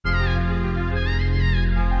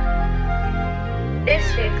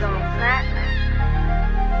Let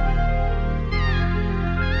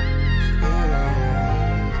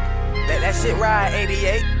that shit ride,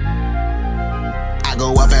 88. I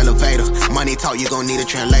go up elevator, money talk, you gon' need a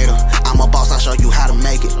translator. I'm a boss, I'll show you how to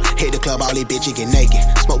make it. Hit the club, all these bitches get naked.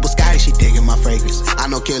 Smoke Biscotti, she digging my fragrance. I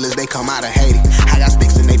know killers, they come out of Haiti. I got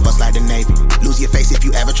sticks and they bust like the Navy. Lose your face if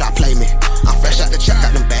you ever try play me. I'm fresh out the truck,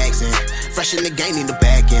 got them bags in. Fresh in the game, need the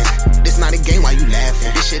back end. This not a game, why you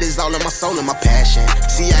laughing? This shit is all in my soul and my passion.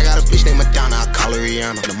 See, I got a bitch named Madonna, I call her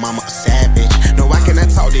Rihanna. The mama a savage. No, I cannot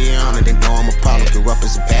talk to Rihanna, they know I'm a problem. Grew up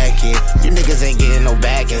as a bad kid. You niggas ain't getting no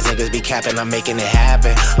baggins, niggas be capping, I'm making it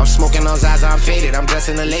happen. I'm smoking on Zaza, I'm faded, I'm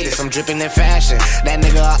dressing the latest, I'm dripping in fashion. That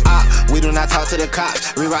nigga a op, we do not talk to the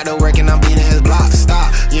cops. Rewrite the work and I'm beating his block.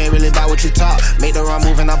 Stop, you ain't really about what you talk. Make the wrong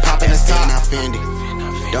move and I'm popping his top. Not Fendi,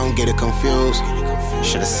 don't get it confused.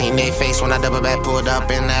 Should've seen they face when I double back pulled up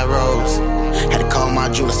in that Rose. Had to call my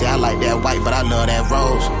jeweler, say I like that white, but I love that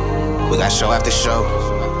rose. We got show after show.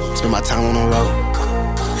 Spend my time on the road.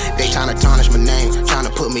 They tryna tarnish my name,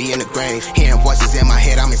 tryna put me in the grave. Hearing voices in my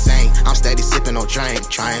head, I'm insane. I'm steady sipping on drain,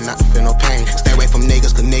 trying not to feel no pain. Stay away from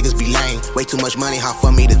niggas, cause niggas be lame. Way too much money, hard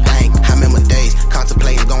for me to think. I remember days,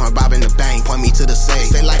 contemplating going robbing the bank. Point me to the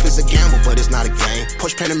safe. Say life is a gamble, but it's not a game.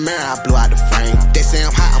 Push pen and mirror, I blew out the frame. They say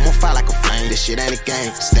I'm hot, I'm on fire like a flame. This shit ain't a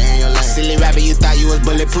game, stay in your lane. Silly rabbit, you thought you was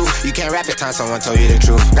bulletproof. You can't rap it time someone told you the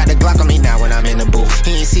truth. Got the Glock on me now when I'm in the booth.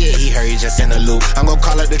 He ain't see it, he heard, he just in the loop. I'm gon'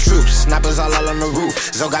 call up the troops, snipers all on the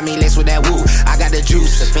roof. Zo got me laced with that woo. I got the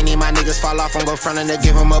juice. If any of my niggas fall off, I'm gon' front and to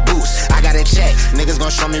give them a boost. I got it check, niggas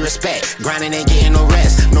gon' show me respect. Grinding ain't getting no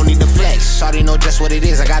rest, no need to flex. Shawty know just what it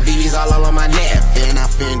is, I got VVs all on my neck. Fear not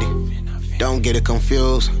Fendi, don't get it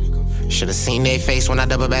confused. Should've seen they face when I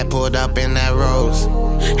double back pulled up in that Rose.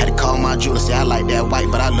 Had to call my jeweler, say I like that white,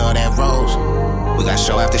 but I love that rose. We got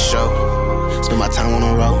show after show. Spend my time on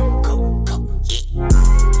the road.